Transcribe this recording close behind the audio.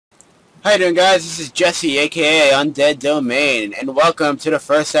How you doing, guys? This is Jesse, aka Undead Domain, and welcome to the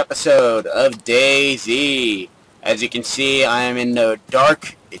first episode of DayZ. As you can see, I am in the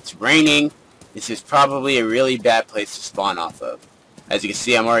dark. It's raining. This is probably a really bad place to spawn off of. As you can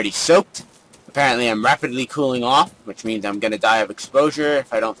see, I'm already soaked. Apparently, I'm rapidly cooling off, which means I'm going to die of exposure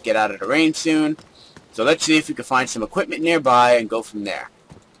if I don't get out of the rain soon. So let's see if we can find some equipment nearby and go from there.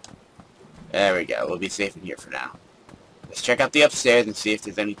 There we go. We'll be safe in here for now. Let's check out the upstairs and see if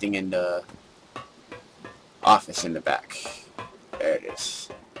there's anything in the office in the back. There it is.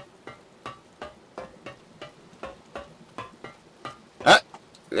 Ah,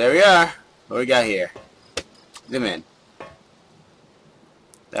 there we are. What we got here? Zoom in. Is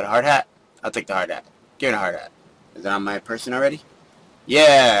that a hard hat? I'll take the hard hat. Give me a hard hat. Is that on my person already?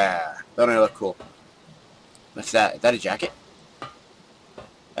 Yeah! Don't it look cool? What's that? Is that a jacket?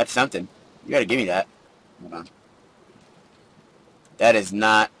 That's something. You gotta give me that. Hold on. That is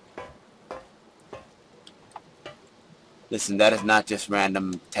not... Listen, that is not just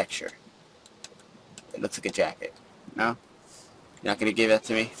random texture. It looks like a jacket. No? You're not going to give that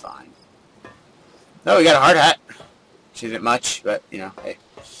to me? Fine. No, we got a hard hat. Which isn't much, but, you know, hey.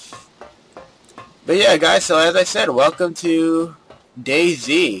 But yeah, guys, so as I said, welcome to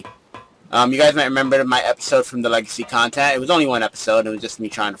DayZ. You guys might remember my episode from the Legacy content. It was only one episode. It was just me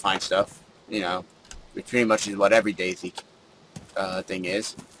trying to find stuff. You know, which pretty much is what every DayZ thing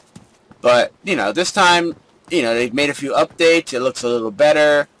is. But, you know, this time, you know, they've made a few updates. It looks a little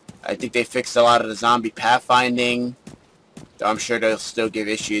better. I think they fixed a lot of the zombie pathfinding. Though I'm sure they'll still give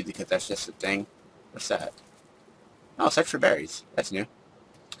issues because that's just a thing. What's that? Oh, search for berries. That's new.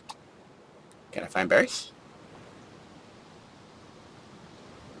 Can I find berries?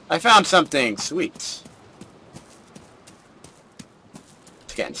 I found something. Sweet.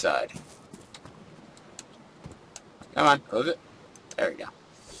 Let's get inside. Come on, close it. There we go.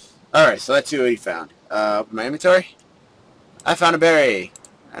 Alright, so let's see what we found. Open my inventory. I found a berry.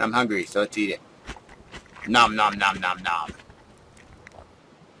 And I'm hungry, so let's eat it. Nom nom nom nom nom.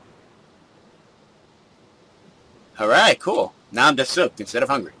 Alright, cool. Now I'm just soaked instead of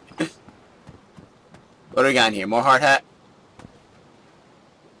hungry. What do we got in here? More hard hat?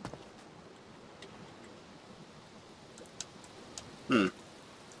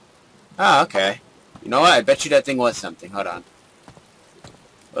 Oh, okay. You know what? I bet you that thing was something. Hold on.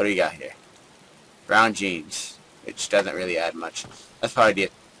 What do you got here? Brown jeans. Which doesn't really add much. That's probably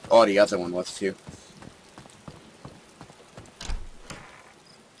all the other one was too.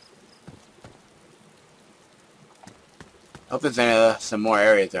 Hope there's some more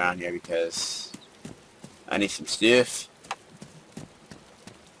areas around here because I need some stuff.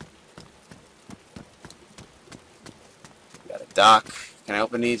 Got a dock. Can I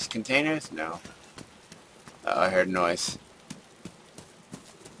open these containers? No. Oh, I heard noise.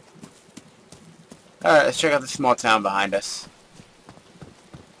 Alright, let's check out the small town behind us.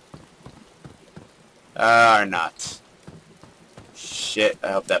 Or not. Shit,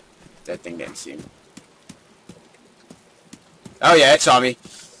 I hope that thing didn't see me. Oh yeah, it saw me.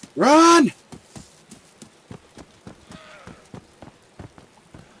 Run!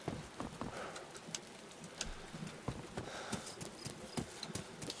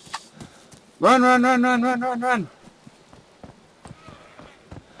 Run, run, run, run, run, run, run!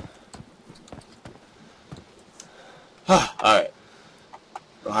 Alright.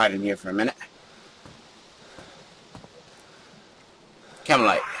 We'll hide in here for a minute. Camera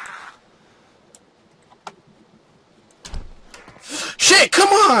light. Shit, come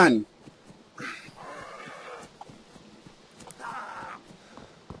on!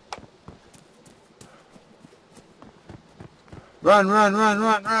 Run, run, run,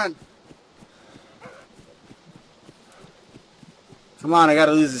 run, run! Come on, I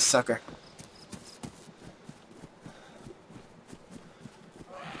gotta lose this sucker.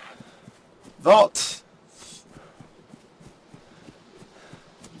 Vault!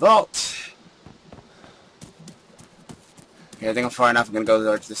 Vault! Okay, I think I'm far enough. I'm gonna go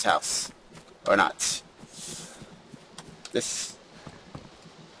towards this house. Or not. This...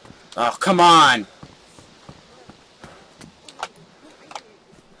 Oh, come on!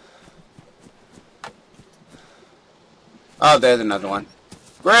 Oh, there's another one.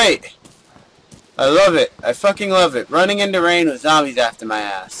 Great! I love it. I fucking love it. Running in the rain with zombies after my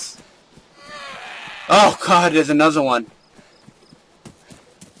ass. Oh god, there's another one.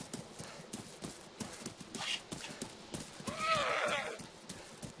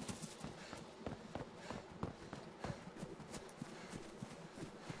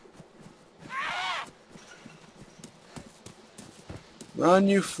 Run,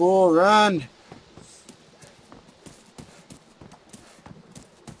 you fool, run!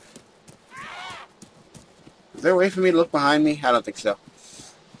 Is there a way for me to look behind me? I don't think so.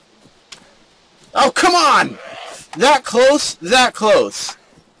 Oh, come on! That close? That close.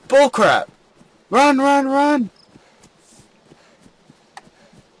 Bullcrap. Run, run, run!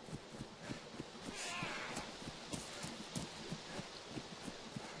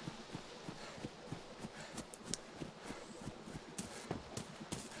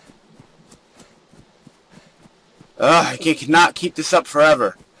 Ugh, I cannot keep this up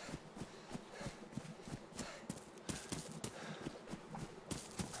forever.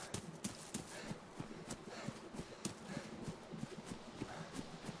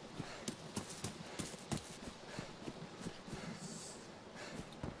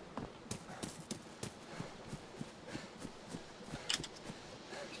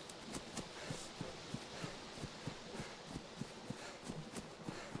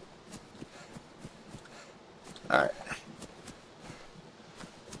 Alright.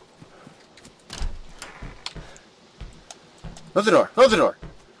 Close the door. Close the door.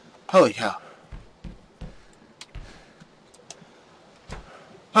 Holy cow.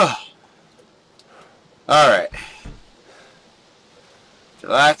 Alright.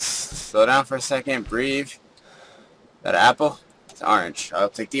 Relax. Slow down for a second. Breathe. That apple? It's orange. I'll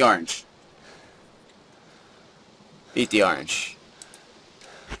take the orange. Eat the orange.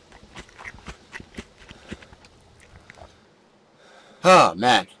 Oh,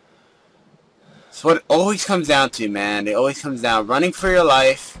 man. That's what it always comes down to, man. It always comes down running for your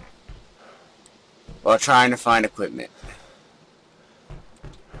life while trying to find equipment.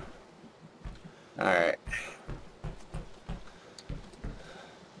 Alright.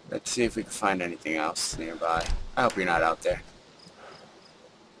 Let's see if we can find anything else nearby. I hope you're not out there.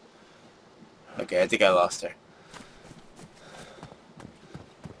 Okay, I think I lost her.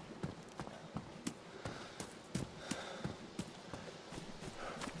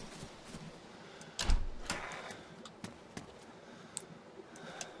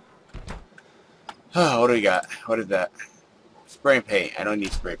 Oh, what do we got? What is that? Spray paint. I don't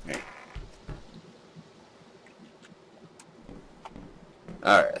need spray paint.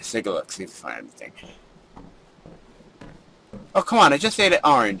 Alright, let's take a look. See if we find anything. Oh, come on. I just ate an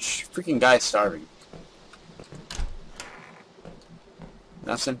orange. Freaking guy's starving.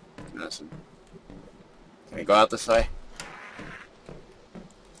 Nothing? Nothing. Can I go out this way?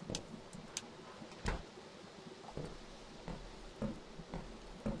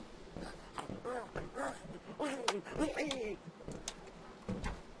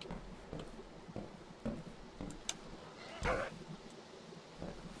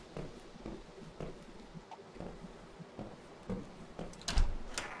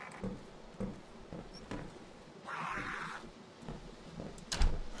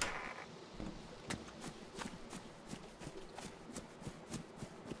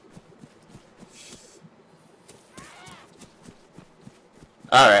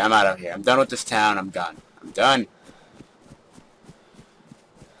 Alright, I'm out of here. I'm done with this town. I'm done. I'm done.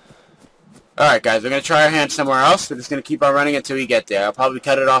 Alright, guys. We're going to try our hand somewhere else. We're just going to keep on running until we get there. I'll probably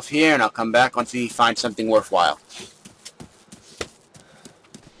cut it off here, and I'll come back once we find something worthwhile.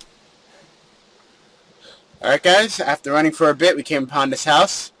 Alright, guys. After running for a bit, we came upon this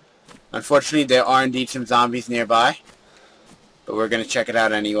house. Unfortunately, there are indeed some zombies nearby. But we're going to check it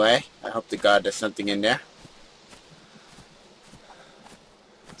out anyway. I hope to God there's something in there.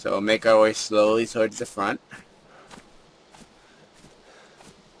 So we'll make our way slowly towards the front.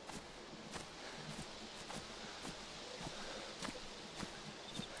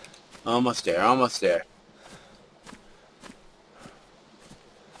 Almost there, almost there.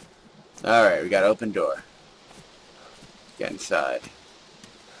 Alright, we got an open door. Get inside.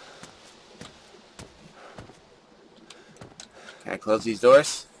 Can I close these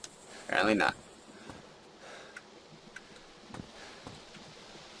doors? Apparently not.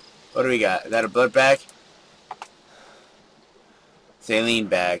 What do we got? Is that a blood bag? Saline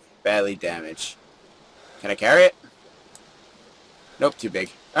bag. Badly damaged. Can I carry it? Nope, too big.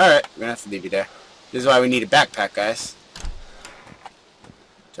 Alright, we're gonna have to leave you there. This is why we need a backpack, guys.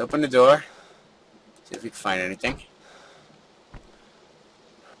 Let's open the door. See if we can find anything.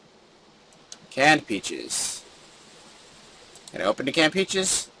 Canned peaches. Can I open the canned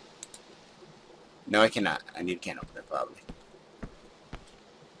peaches? No, I cannot. I need a can opener, probably.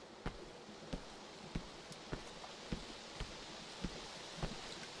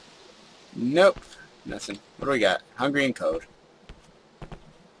 Nope. Nothing. What do we got? Hungry and code.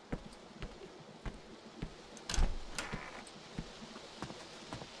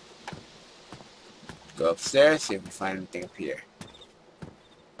 Go upstairs, see if we find anything up here.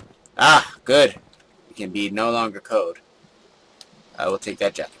 Ah, good. It can be no longer code. I will take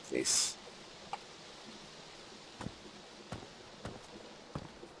that jacket, please.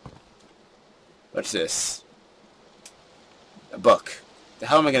 What's this? A book. The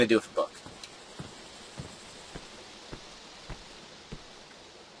hell am I gonna do with a book?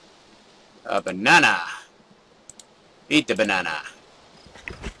 A banana. Eat the banana.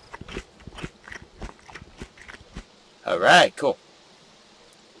 Alright, cool.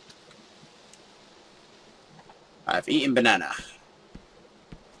 I've eaten banana.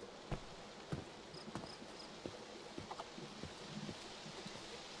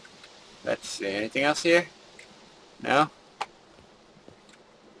 Let's see, anything else here? No?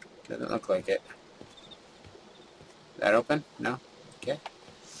 Doesn't look like it. Is that open? No? Okay.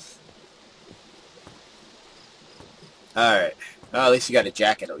 Alright. Well, at least you got a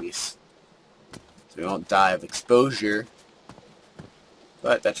jacket at least. So we won't die of exposure.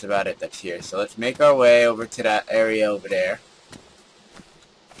 But that's about it that's here. So let's make our way over to that area over there.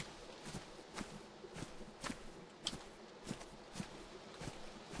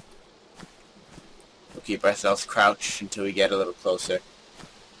 We'll keep ourselves crouched until we get a little closer.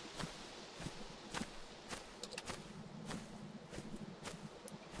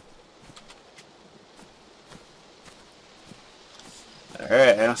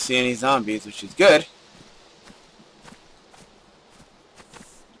 Alright, I don't see any zombies, which is good.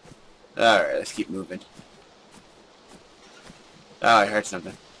 Alright, let's keep moving. Oh, I heard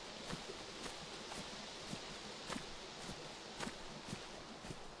something.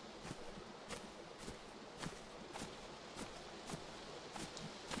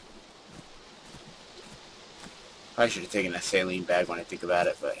 I should have taken that saline bag when I think about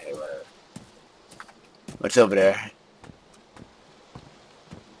it, but hey, whatever. What's over there?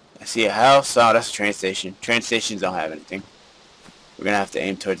 I see a house. Oh, that's a train station. Train stations don't have anything. We're gonna have to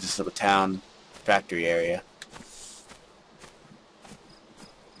aim towards this little town factory area.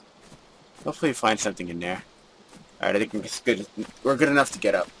 Hopefully we find something in there. Alright, I think it's good. We're good enough to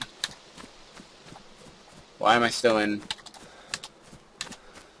get up. Why am I still in...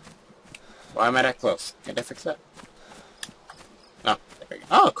 Why am I that close? Can't I fix that? Oh, there we go.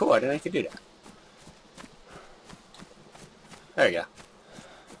 Oh, cool. I didn't know you could do that. There we go.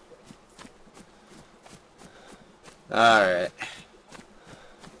 Alright.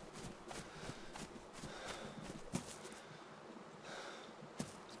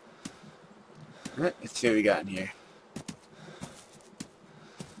 Let's see what we got in here.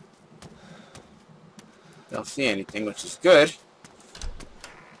 Don't see anything, which is good.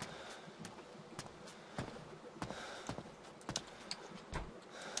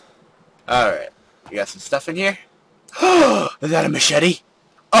 Alright. You got some stuff in here? Is that a machete?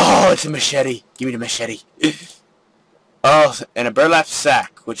 Oh, it's a machete. Give me the machete. Oh, and a burlap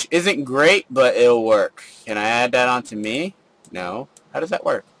sack, which isn't great, but it'll work. Can I add that onto me? No. How does that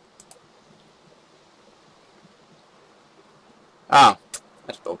work? Oh,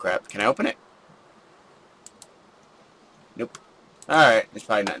 that's bullcrap. Can I open it? Nope. Alright, there's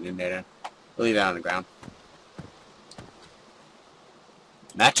probably nothing in there then. We'll leave that on the ground.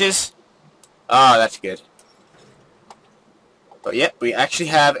 Matches? Oh, that's good. But yep, we actually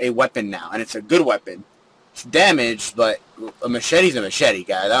have a weapon now, and it's a good weapon. It's damaged, but a machete's a machete,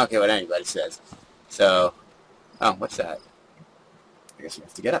 guys. I don't care what anybody says. So, oh, what's that? I guess we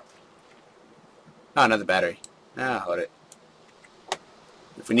have to get up. Oh, another battery. Ah, hold it.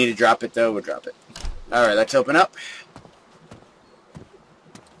 If we need to drop it, though, we'll drop it. Alright, let's open up.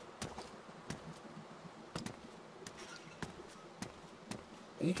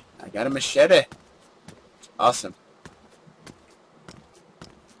 Hey, I got a machete. Awesome.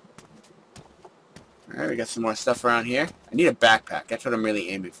 Alright, we got some more stuff around here. I need a backpack. That's what I'm really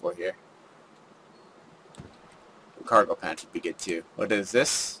aiming for here. A cargo pants would be good, too. What is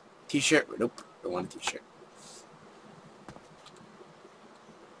this? T-shirt? Nope. I want a t-shirt.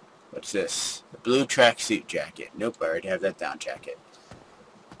 What's this? The blue tracksuit jacket. Nope, I already have that down jacket.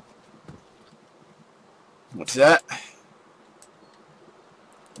 What's that?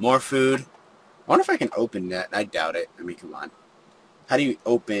 More food. I wonder if I can open that. I doubt it. I mean, come on. How do you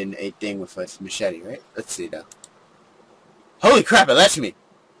open a thing with a machete, right? Let's see, though. Holy crap, it lets me!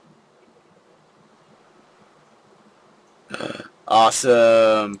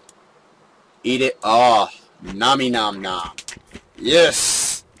 Awesome. Eat it. Oh, nommy nom nom.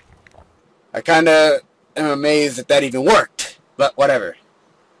 Yes! I kinda am amazed that that even worked. But whatever.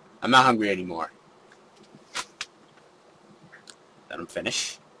 I'm not hungry anymore. Let them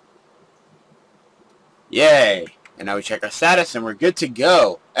finish. Yay! And now we check our status and we're good to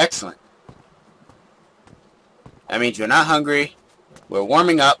go. Excellent. That means we're not hungry. We're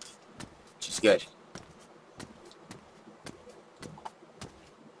warming up, which is good.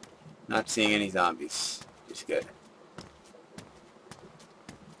 Not seeing any zombies, which is good.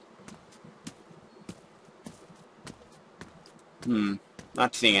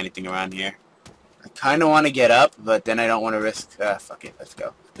 Not seeing anything around here. I kind of want to get up, but then I don't want to risk... fuck it, let's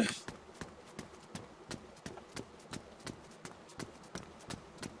go.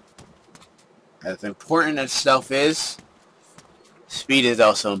 As important as stealth is, speed is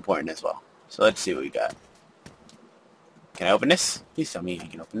also important as well. So let's see what we got. Can I open this? Please tell me I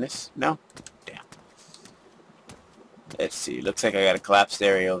can open this. No? Damn. Let's see. Looks like I got a collapsed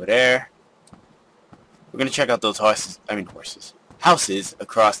area over there. We're going to check out those houses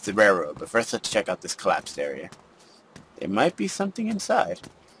across the railroad. But first let's check out this collapsed area. There might be something inside.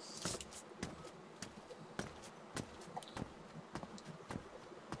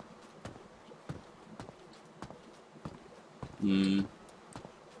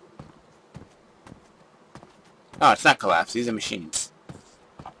 Oh, it's not collapsed. These are machines.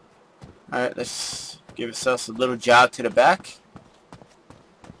 Alright, let's give ourselves a little jog to the back.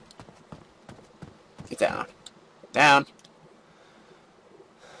 Get down. Get down.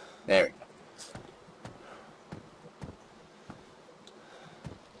 There we go.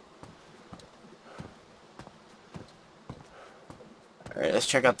 Alright, let's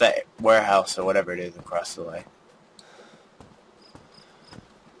check out that warehouse or whatever it is across the way.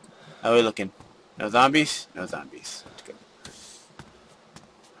 How are we looking? No zombies? No zombies. That's good.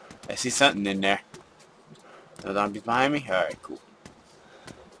 I see something in there. No zombies behind me? Alright, cool.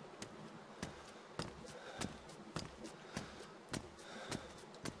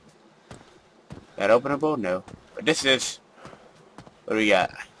 That openable? No. But this is... What do we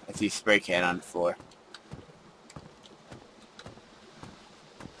got? I see a spray can on the floor.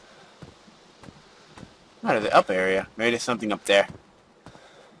 What is the up area? Maybe there's something up there.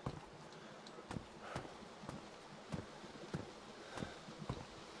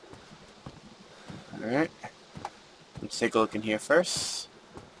 Alright. Let's take a look in here first.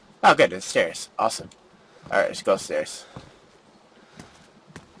 Oh good, there's stairs. Awesome. Alright, let's go upstairs.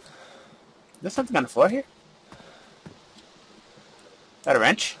 Is there something on the floor here? Is that a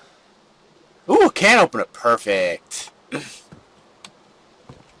wrench? Ooh, a can opener. Perfect.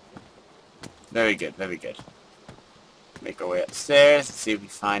 Very good, very good. Make our way upstairs and see if we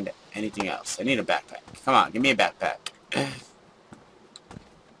find anything else. I need a backpack. Come on, give me a backpack.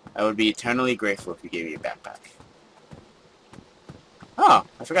 I would be eternally grateful if you gave me a backpack. Oh,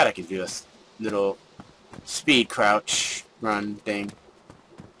 I forgot I could do this little speed crouch run thing.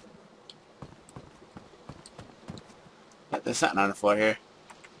 There's something on the floor here.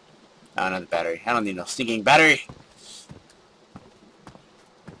 Oh, another battery. I don't need no stinking battery.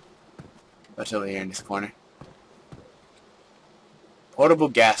 What's over here in this corner? Portable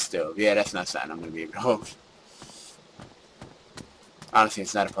gas stove. Yeah, that's not something I'm going to be able to hold. Honestly,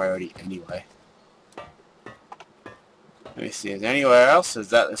 it's not a priority anyway. Let me see. Is there anywhere else? Or is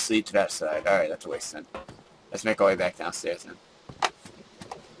that let's lead to that side? Alright, that's a waste then. Let's make our way back downstairs then.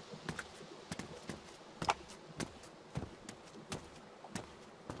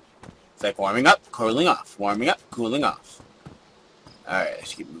 It's like warming up, cooling off. Warming up, cooling off. Alright,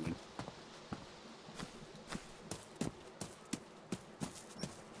 let's keep moving.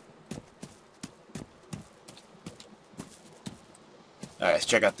 Alright, let's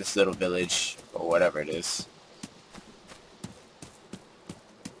check out this little village, or whatever it is.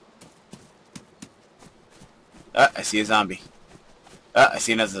 Ah, I see a zombie. Ah, I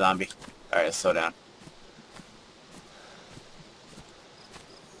see another zombie. Alright, let's slow down.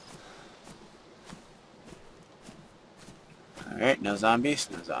 Alright, no zombies,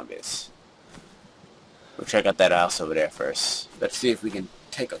 no zombies. We'll check out that house over there first. Let's see if we can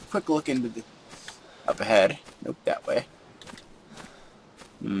take a quick look into the... up ahead. Nope, that way.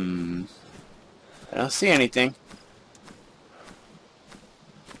 I don't see anything.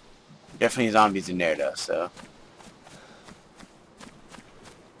 Definitely zombies in there though, so...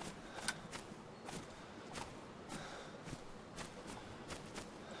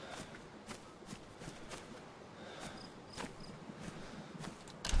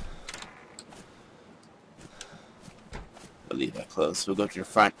 We'll leave that closed. We'll go to the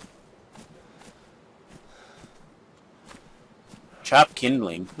front. Chop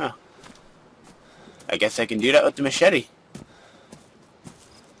kindling. Huh. I guess I can do that with the machete.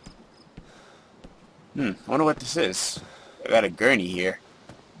 I wonder what this is. I got a gurney here.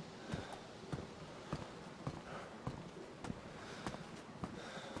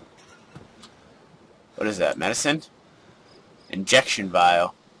 What is that? Medicine? Injection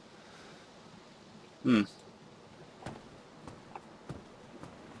vial.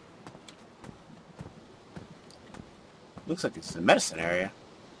 Looks like it's the medicine area.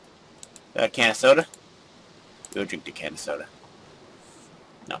 Got a can of soda? Go drink the can of soda.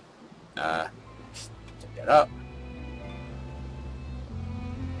 No. Take that up.